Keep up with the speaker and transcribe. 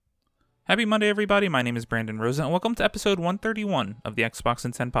Happy Monday, everybody. My name is Brandon Rosa, and welcome to episode 131 of the Xbox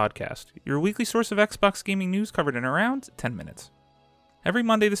in 10 podcast, your weekly source of Xbox gaming news covered in around 10 minutes. Every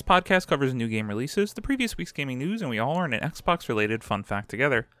Monday, this podcast covers new game releases, the previous week's gaming news, and we all learn an Xbox-related fun fact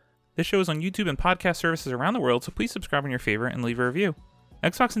together. This show is on YouTube and podcast services around the world, so please subscribe on your favorite and leave a review.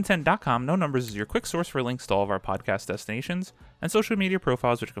 Xboxin10.com, no numbers, is your quick source for links to all of our podcast destinations and social media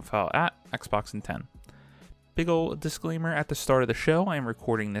profiles, which you can follow at Xboxin10. Big ol' disclaimer at the start of the show, I am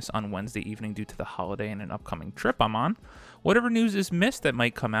recording this on Wednesday evening due to the holiday and an upcoming trip I'm on. Whatever news is missed that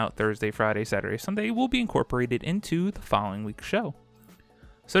might come out Thursday, Friday, Saturday, Sunday will be incorporated into the following week's show.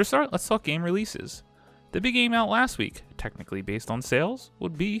 So to start, let's talk game releases. The big game out last week, technically based on sales,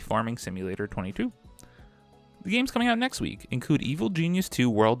 would be Farming Simulator 22. The games coming out next week include Evil Genius 2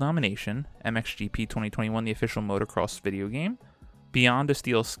 World Domination, MXGP 2021 the official motocross video game, Beyond a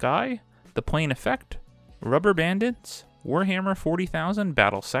Steel Sky, The Plane Effect, Rubber Bandits, Warhammer 40,000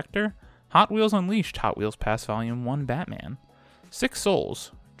 Battle Sector, Hot Wheels Unleashed Hot Wheels Pass Volume 1 Batman, Six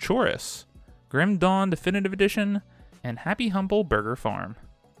Souls, Chorus, Grim Dawn Definitive Edition, and Happy Humble Burger Farm.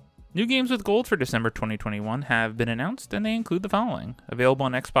 New games with gold for December 2021 have been announced, and they include the following. Available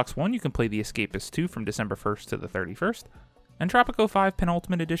on Xbox One, you can play The Escapist 2 from December 1st to the 31st, and Tropico 5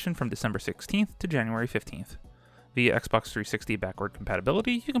 Penultimate Edition from December 16th to January 15th. Via Xbox 360 backward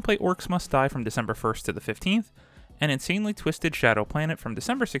compatibility, you can play Orcs Must Die from December 1st to the 15th, and Insanely Twisted Shadow Planet from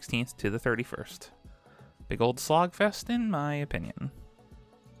December 16th to the 31st. Big old slogfest, in my opinion.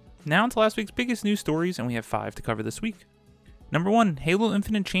 Now into last week's biggest news stories, and we have 5 to cover this week. Number 1, Halo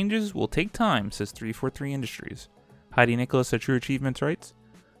Infinite changes will take time, says 343 Industries. Heidi Nicholas at True Achievements writes,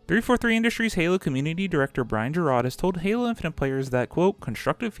 343 Industries Halo Community Director Brian Gerard has told Halo Infinite players that, quote,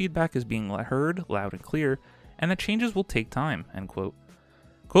 constructive feedback is being heard loud and clear, and that changes will take time, end quote.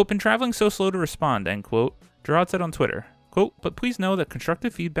 Quote, been traveling so slow to respond, end quote. Gerard said on Twitter, quote, but please know that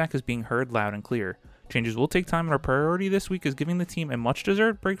constructive feedback is being heard loud and clear. Changes will take time, and our priority this week is giving the team a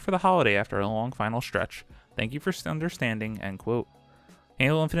much-deserved break for the holiday after a long final stretch. Thank you for understanding, end quote.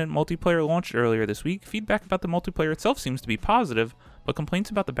 Halo Infinite multiplayer launched earlier this week. Feedback about the multiplayer itself seems to be positive, but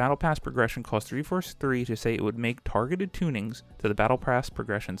complaints about the Battle Pass progression caused 343 to say it would make targeted tunings to the Battle Pass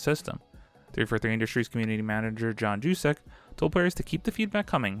progression system. 343 Industries community manager John Jusek told players to keep the feedback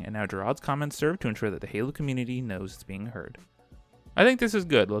coming, and now Gerard's comments serve to ensure that the Halo community knows it's being heard. I think this is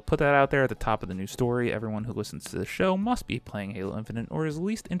good. Let's put that out there at the top of the news story. Everyone who listens to the show must be playing Halo Infinite or is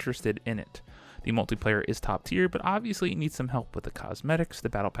least interested in it. The multiplayer is top tier, but obviously it needs some help with the cosmetics, the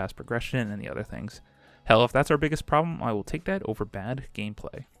Battle Pass progression, and the other things. Hell, if that's our biggest problem, I will take that over bad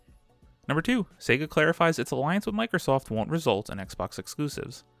gameplay. Number 2, Sega clarifies its alliance with Microsoft won't result in Xbox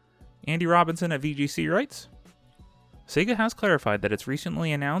exclusives. Andy Robinson at VGC writes, Sega has clarified that its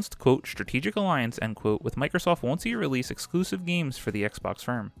recently announced, quote, strategic alliance, end quote, with Microsoft won't see it release exclusive games for the Xbox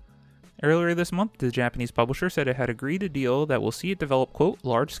firm. Earlier this month, the Japanese publisher said it had agreed a deal that will see it develop, quote,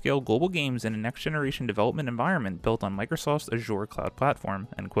 large-scale global games in a next-generation development environment built on Microsoft's Azure cloud platform,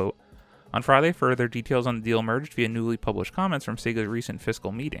 end quote. On Friday, further details on the deal emerged via newly published comments from Sega's recent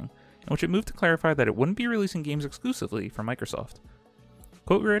fiscal meeting, in which it moved to clarify that it wouldn't be releasing games exclusively for Microsoft.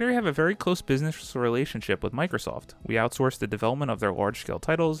 Quote, we already have a very close business relationship with Microsoft. We outsource the development of their large-scale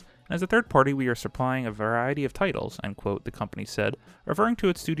titles, and as a third party we are supplying a variety of titles, end quote, the company said, referring to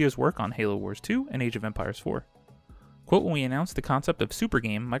its studio's work on Halo Wars 2 and Age of Empires 4. Quote, when we announced the concept of Super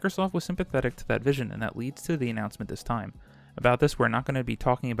Game, Microsoft was sympathetic to that vision, and that leads to the announcement this time. About this, we're not going to be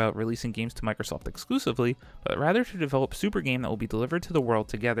talking about releasing games to Microsoft exclusively, but rather to develop Super Game that will be delivered to the world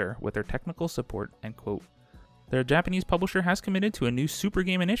together with their technical support, end quote. Their Japanese publisher has committed to a new Super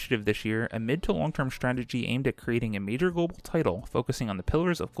Game initiative this year, a mid to long-term strategy aimed at creating a major global title focusing on the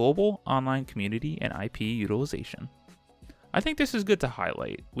pillars of global, online, community, and IP utilization. I think this is good to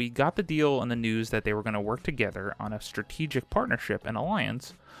highlight. We got the deal and the news that they were going to work together on a strategic partnership and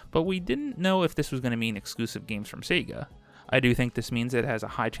alliance, but we didn't know if this was going to mean exclusive games from Sega. I do think this means it has a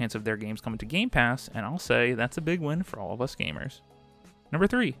high chance of their games coming to Game Pass, and I'll say that's a big win for all of us gamers. Number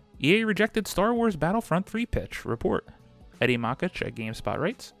 3, EA rejected Star Wars Battlefront 3 pitch, report. Eddie Makuch at GameSpot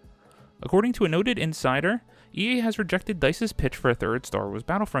writes, according to a noted insider, EA has rejected DICE's pitch for a third Star Wars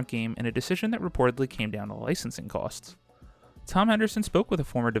Battlefront game in a decision that reportedly came down to licensing costs. Tom Henderson spoke with a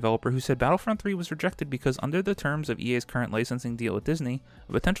former developer who said Battlefront 3 was rejected because under the terms of EA's current licensing deal with Disney,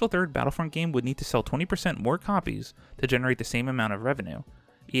 a potential third Battlefront game would need to sell 20% more copies to generate the same amount of revenue.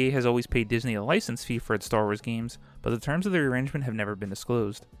 EA has always paid Disney a license fee for its Star Wars games, but the terms of the arrangement have never been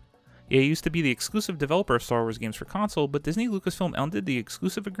disclosed. EA used to be the exclusive developer of Star Wars games for console, but Disney Lucasfilm ended the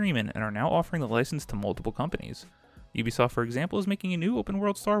exclusive agreement and are now offering the license to multiple companies. Ubisoft, for example, is making a new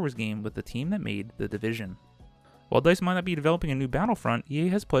open-world Star Wars game with the team that made The Division. While DICE might not be developing a new Battlefront, EA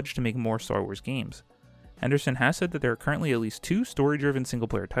has pledged to make more Star Wars games. Henderson has said that there are currently at least 2 story-driven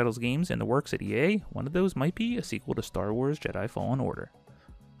single-player titles games in the works at EA. One of those might be a sequel to Star Wars Jedi Fallen Order.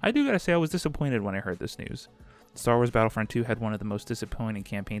 I do gotta say I was disappointed when I heard this news. Star Wars Battlefront 2 had one of the most disappointing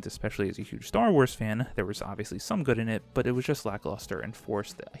campaigns, especially as a huge Star Wars fan. There was obviously some good in it, but it was just lackluster and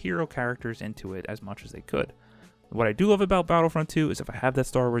forced the hero characters into it as much as they could. What I do love about Battlefront 2 is if I have that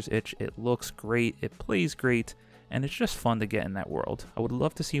Star Wars itch, it looks great, it plays great, and it's just fun to get in that world. I would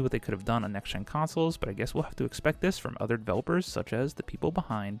love to see what they could have done on next-gen consoles, but I guess we'll have to expect this from other developers such as the people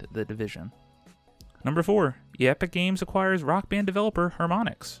behind The Division. Number 4. Epic Games acquires Rock Band developer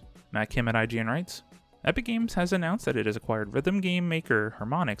Harmonix. Matt Kim at IGN writes, Epic Games has announced that it has acquired rhythm game maker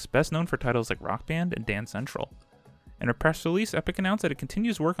Harmonix, best known for titles like Rock Band and Dance Central. In a press release, Epic announced that it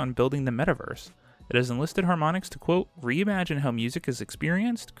continues work on building the metaverse. It has enlisted Harmonix to, quote, reimagine how music is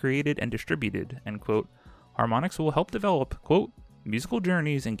experienced, created, and distributed, end quote. Harmonix will help develop, quote, musical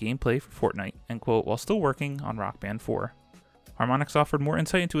journeys and gameplay for Fortnite, end quote, while still working on Rock Band 4. Harmonix offered more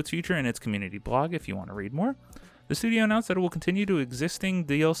insight into its future in its community blog if you want to read more. The studio announced that it will continue to existing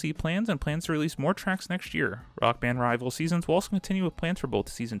DLC plans and plans to release more tracks next year. Rock Band Rival seasons will also continue with plans for both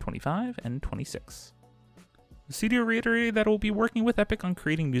Season 25 and 26. The studio reiterated that it will be working with Epic on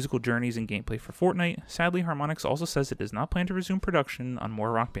creating musical journeys and gameplay for Fortnite. Sadly, Harmonix also says it does not plan to resume production on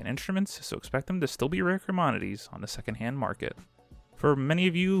more Rock Band instruments, so expect them to still be rare commodities on the secondhand market. For many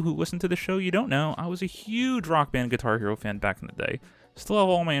of you who listen to the show you don't know, I was a huge Rock Band Guitar Hero fan back in the day. Still have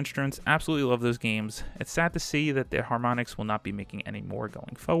all my instruments, absolutely love those games. It's sad to see that the Harmonix will not be making any more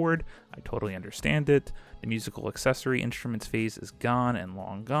going forward. I totally understand it. The musical accessory instruments phase is gone and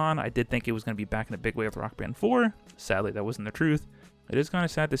long gone. I did think it was going to be back in a big way with Rock Band 4. Sadly, that wasn't the truth. It is kind of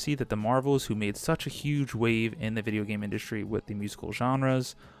sad to see that the marvels who made such a huge wave in the video game industry with the musical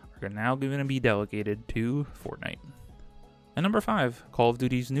genres are now going to be delegated to Fortnite. And number 5, Call of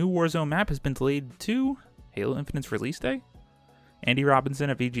Duty's new Warzone map has been delayed to Halo Infinite's release day. Andy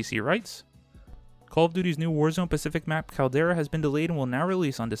Robinson of VGC writes, Call of Duty's new Warzone Pacific map Caldera has been delayed and will now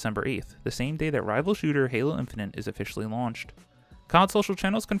release on December 8th, the same day that rival shooter Halo Infinite is officially launched. COD social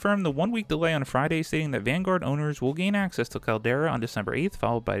channels confirmed the 1-week delay on Friday, stating that Vanguard owners will gain access to Caldera on December 8th,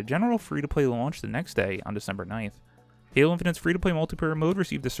 followed by a general free-to-play launch the next day on December 9th. Halo Infinite's free-to-play multiplayer mode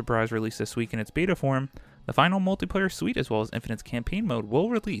received a surprise release this week in its beta form. The final multiplayer suite, as well as Infinite's campaign mode, will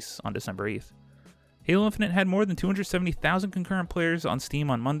release on December 8th. Halo Infinite had more than 270,000 concurrent players on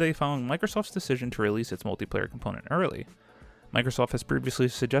Steam on Monday following Microsoft's decision to release its multiplayer component early. Microsoft has previously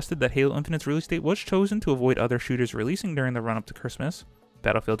suggested that Halo Infinite's release date was chosen to avoid other shooters releasing during the run-up to Christmas.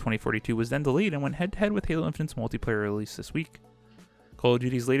 Battlefield 2042 was then delayed and went head-to-head with Halo Infinite's multiplayer release this week. Call of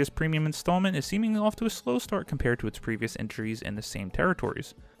Duty's latest premium installment is seemingly off to a slow start compared to its previous entries in the same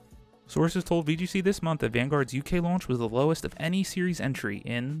territories. Sources told VGC this month that Vanguard's UK launch was the lowest of any series entry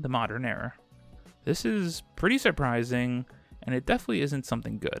in the modern era. This is pretty surprising, and it definitely isn't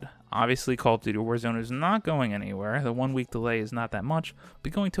something good. Obviously, Call of Duty Warzone is not going anywhere. The 1-week delay is not that much,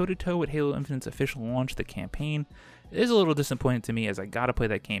 but going toe-to-toe with Halo Infinite's official launch, the campaign, is a little disappointing to me as I gotta play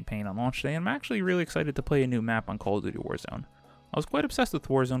that campaign on launch day, and I'm actually really excited to play a new map on Call of Duty Warzone. I was quite obsessed with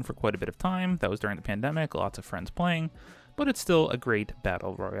Warzone for quite a bit of time. That was during the pandemic, lots of friends playing, but it's still a great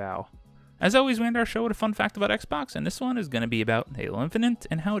battle royale. As always, we end our show with a fun fact about Xbox, and this one is going to be about Halo Infinite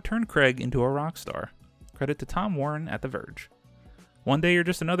and how it turned Craig into a rock star. Credit to Tom Warren at The Verge. One day you're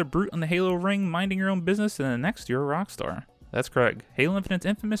just another brute on the Halo ring minding your own business, and the next you're a rock star. That's Craig, Halo Infinite's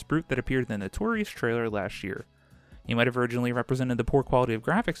infamous brute that appeared in the Notorious trailer last year. He might have originally represented the poor quality of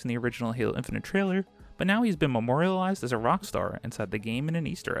graphics in the original Halo Infinite trailer, but now he's been memorialized as a rock star inside the game in an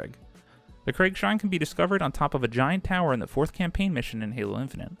Easter egg. The Craig Shrine can be discovered on top of a giant tower in the 4th campaign mission in Halo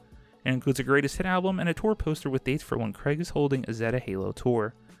Infinite. It includes a greatest hit album and a tour poster with dates for when Craig is holding a Zeta Halo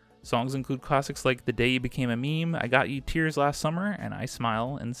tour. Songs include classics like The Day You Became a Meme, I Got You Tears Last Summer, and I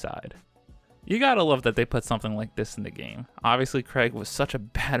Smile Inside. You gotta love that they put something like this in the game. Obviously, Craig was such a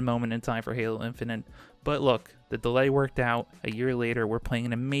bad moment in time for Halo Infinite, but look, the delay worked out. A year later, we're playing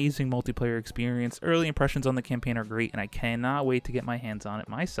an amazing multiplayer experience. Early impressions on the campaign are great, and I cannot wait to get my hands on it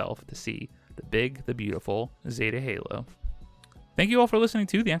myself to see the big, the beautiful Zeta Halo. Thank you all for listening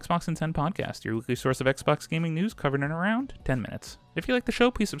to the Xbox in 10 podcast, your weekly source of Xbox gaming news covered in around 10 minutes. If you like the show,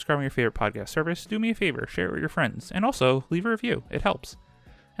 please subscribe on your favorite podcast service, do me a favor, share it with your friends, and also leave a review, it helps.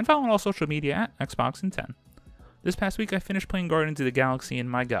 And follow on all social media at Xbox in 10. This past week I finished playing Guardians of the Galaxy, and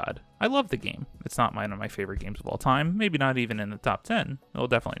my god, I love the game. It's not one of my favorite games of all time, maybe not even in the top 10, well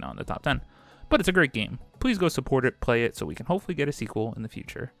definitely not in the top 10, but it's a great game. Please go support it, play it, so we can hopefully get a sequel in the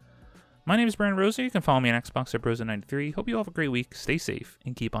future. My name is Brandon Rosa. You can follow me on Xbox at Brosa93. Hope you all have a great week, stay safe,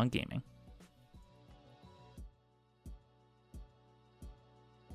 and keep on gaming.